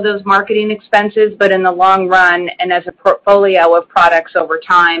cover all of those marketing expenses, but in the long run and as a portfolio of products over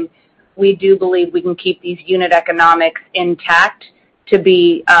time, we do believe we can keep these unit economics intact to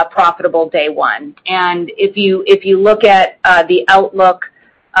be profitable day one. And if you look at the outlook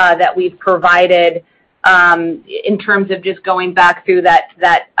that we've provided in terms of just going back through that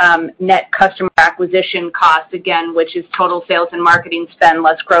net customer acquisition cost again, which is total sales and marketing spend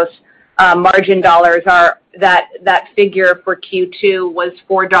less gross margin dollars, that figure for Q2 was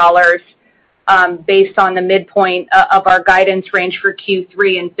 $4 based on the midpoint of our guidance range for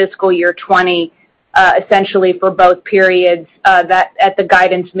Q3 and fiscal year 20. Essentially for both periods, that at the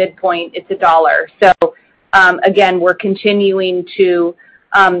guidance midpoint, it's $1. So again, we're continuing to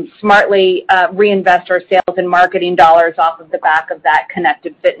smartly reinvest our sales and marketing dollars off of the back of that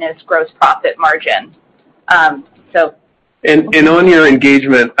connected fitness gross profit margin. And on your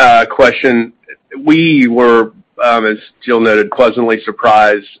engagement question, we were, as Jill noted, pleasantly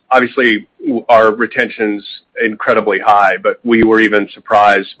surprised. Obviously, our retention's incredibly high, but we were even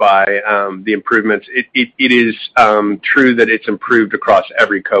surprised by the improvements. It is true that it's improved across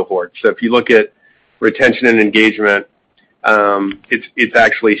every cohort. So if you look at retention and engagement, it's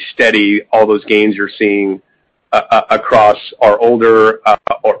actually steady. All those gains you're seeing across our older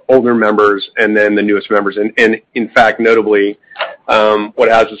members and then the newest members. And in fact, notably, what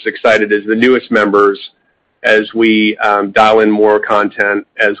has us excited is the newest members, as we dial in more content,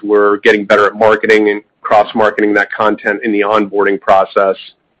 as we're getting better at marketing and cross-marketing that content in the onboarding process,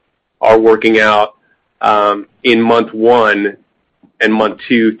 are working out in month 1 and month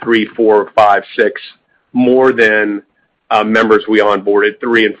 2, 3, 4, 5, 6 more than members we onboarded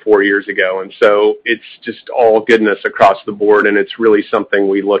 3 and 4 years ago. And so it's just all goodness across the board, and it's really something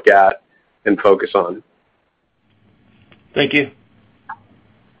we look at and focus on. Thank you.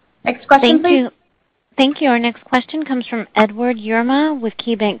 Next question, please. Thank you. Our next question comes from Edward Yrma with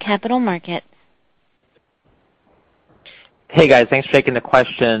KeyBanc Capital Markets. Hey guys, thanks for taking the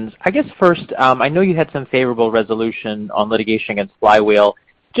questions. I guess first, I know you had some favorable resolution on litigation against Flywheel.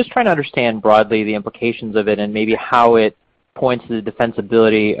 Just trying to understand broadly the implications of it and maybe how it points to the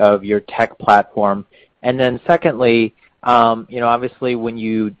defensibility of your tech platform. And then secondly, obviously when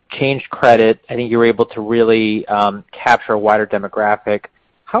you changed credit, I think you were able to really capture a wider demographic.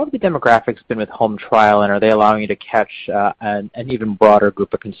 How have the demographics been with home trial, and are they allowing you to catch an even broader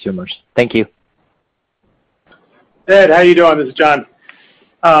group of consumers? Thank you. Ed, how you doing? This is John.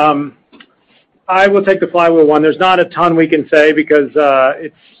 I will take the Flywheel one. There's not a ton we can say because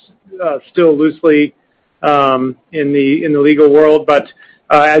it's still loosely in the legal world. But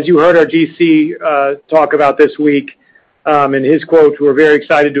as you heard our GC talk about this week, in his quote, we're very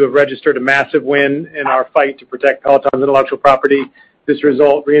excited to have registered a massive win in our fight to protect Peloton's intellectual property. This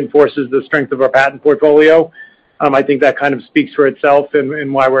result reinforces the strength of our patent portfolio. I think that kind of speaks for itself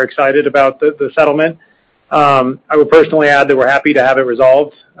and why we're excited about the settlement. I would personally add that we're happy to have it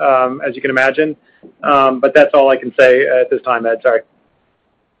resolved, as you can imagine. But that's all I can say at this time, Ed. Sorry.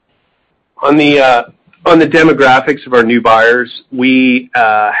 On the demographics of our new buyers, we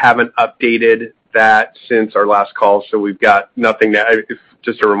haven't updated that since our last call, so we've got nothing to.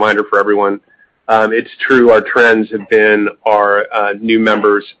 Just a reminder for everyone. It's true our trends have been our new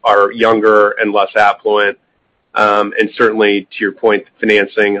members are younger and less affluent, and certainly to your point,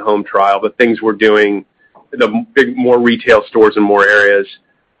 financing, home trial, the things we're doing, more retail stores in more areas,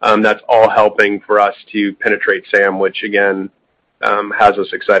 that's all helping for us to penetrate SAM, which again has us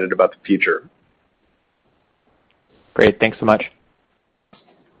excited about the future. Great, thanks so much.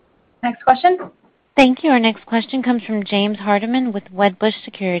 Next question. Thank you. Our next question comes from James Hardiman with Wedbush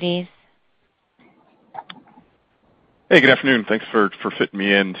Securities. Hey, good afternoon. Thanks for fitting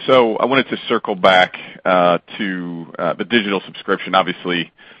me in. So I wanted to circle back to the digital subscription.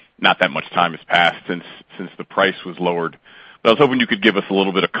 Obviously, not that much time has passed since the price was lowered. But I was hoping you could give us a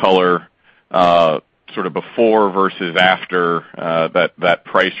little bit of color, sort of before versus after that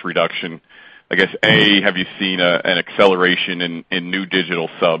price reduction. I guess, A, have you seen an acceleration in new digital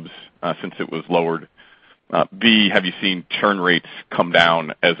subs since it was lowered? B, have you seen churn rates come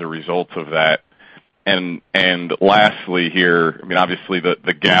down as a result of that? And lastly here, I mean, obviously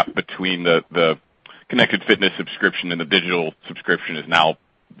the gap between the connected fitness subscription and the digital subscription is now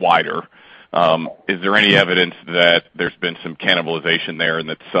wider. Is there any evidence that there's been some cannibalization there and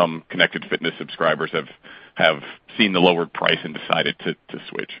that some connected fitness subscribers have seen the lowered price and decided to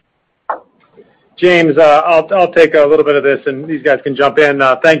switch? James, I'll take a little bit of this, and these guys can jump in.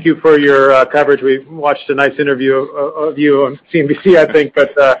 Thank you for your coverage. We watched a nice interview of you on CNBC, I think,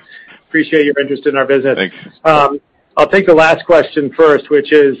 but appreciate your interest in our business. Thanks. I'll take the last question first,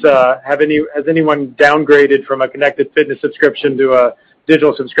 which is, has anyone downgraded from a connected fitness subscription to a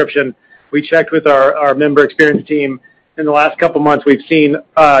digital subscription? We checked with our member experience team, in the last couple months, we've seen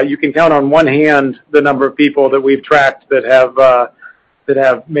you can count on one hand the number of people that we've tracked that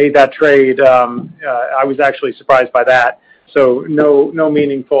have made that trade. I was actually surprised by that. So no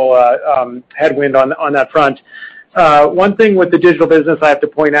meaningful headwind on that front. One thing with the digital business I have to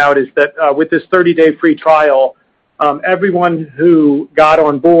point out is that with this 30-day free trial, everyone who got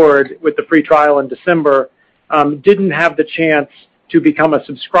on board with the free trial in December didn't have the chance to become a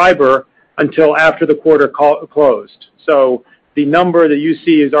subscriber until after the quarter closed. So the number that you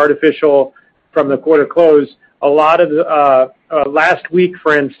see is artificial from the quarter close. A lot of the last week,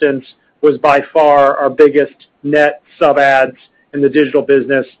 for instance, was by far our biggest net sub ads in the digital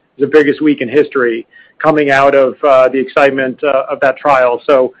business, the biggest week in history, coming out of the excitement of that trial.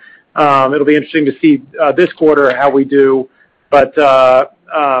 So it'll be interesting to see this quarter how we do, but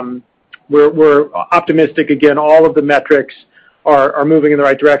we're optimistic. Again, all of the metrics are moving in the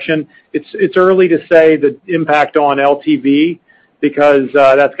right direction. It's early to say the impact on LTV because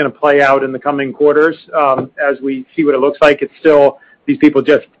that's going to play out in the coming quarters as we see what it looks like. It's still these people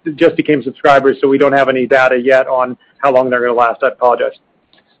just became subscribers, so we don't have any data yet on how long they're going to last. I apologize.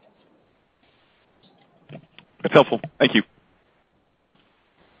 That's helpful. Thank you.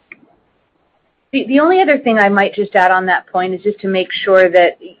 The only other thing I might just add on that point is just to make sure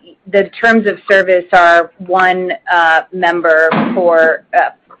that the terms of service are one member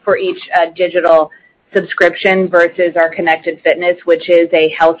for each digital subscription versus our Connected Fitness, which is a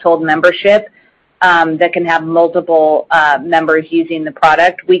household membership that can have multiple members using the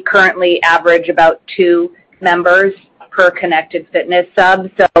product. We currently average about 2 members per Connected Fitness sub.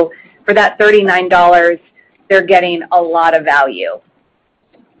 So for that $39, they're getting a lot of value.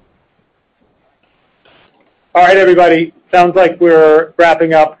 All right, everybody. Sounds like we're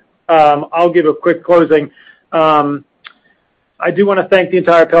wrapping up. I'll give a quick closing. I do want to thank the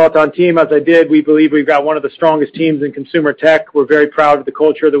entire Peloton team. As I did, we believe we've got one of the strongest teams in consumer tech. We're very proud of the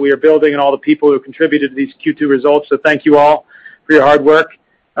culture that we are building and all the people who contributed to these Q2 results. So thank you all for your hard work.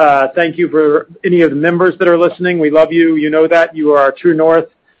 Thank you for any of the members that are listening. We love you. You know that. You are our true north.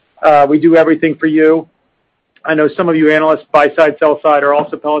 We do everything for you. I know some of you analysts, buy side, sell side, are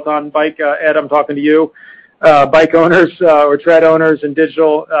also Peloton Bike. Ed, I'm talking to you. Bike owners or tread owners and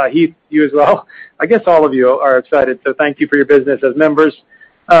digital. Heath, you as well. I guess all of you are excited, so thank you for your business as members.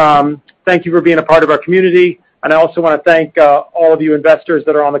 Thank you for being a part of our community, and I also want to thank all of you investors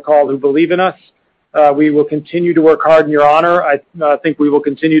that are on the call who believe in us. We will continue to work hard in your honor. I think we will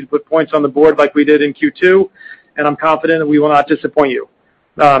continue to put points on the board like we did in Q2, and I'm confident that we will not disappoint you.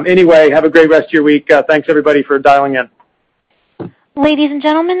 Anyway, have a great rest of your week. Thanks, everybody, for dialing in. Ladies and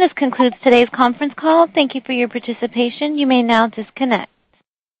gentlemen, this concludes today's conference call. Thank you for your participation. You may now disconnect.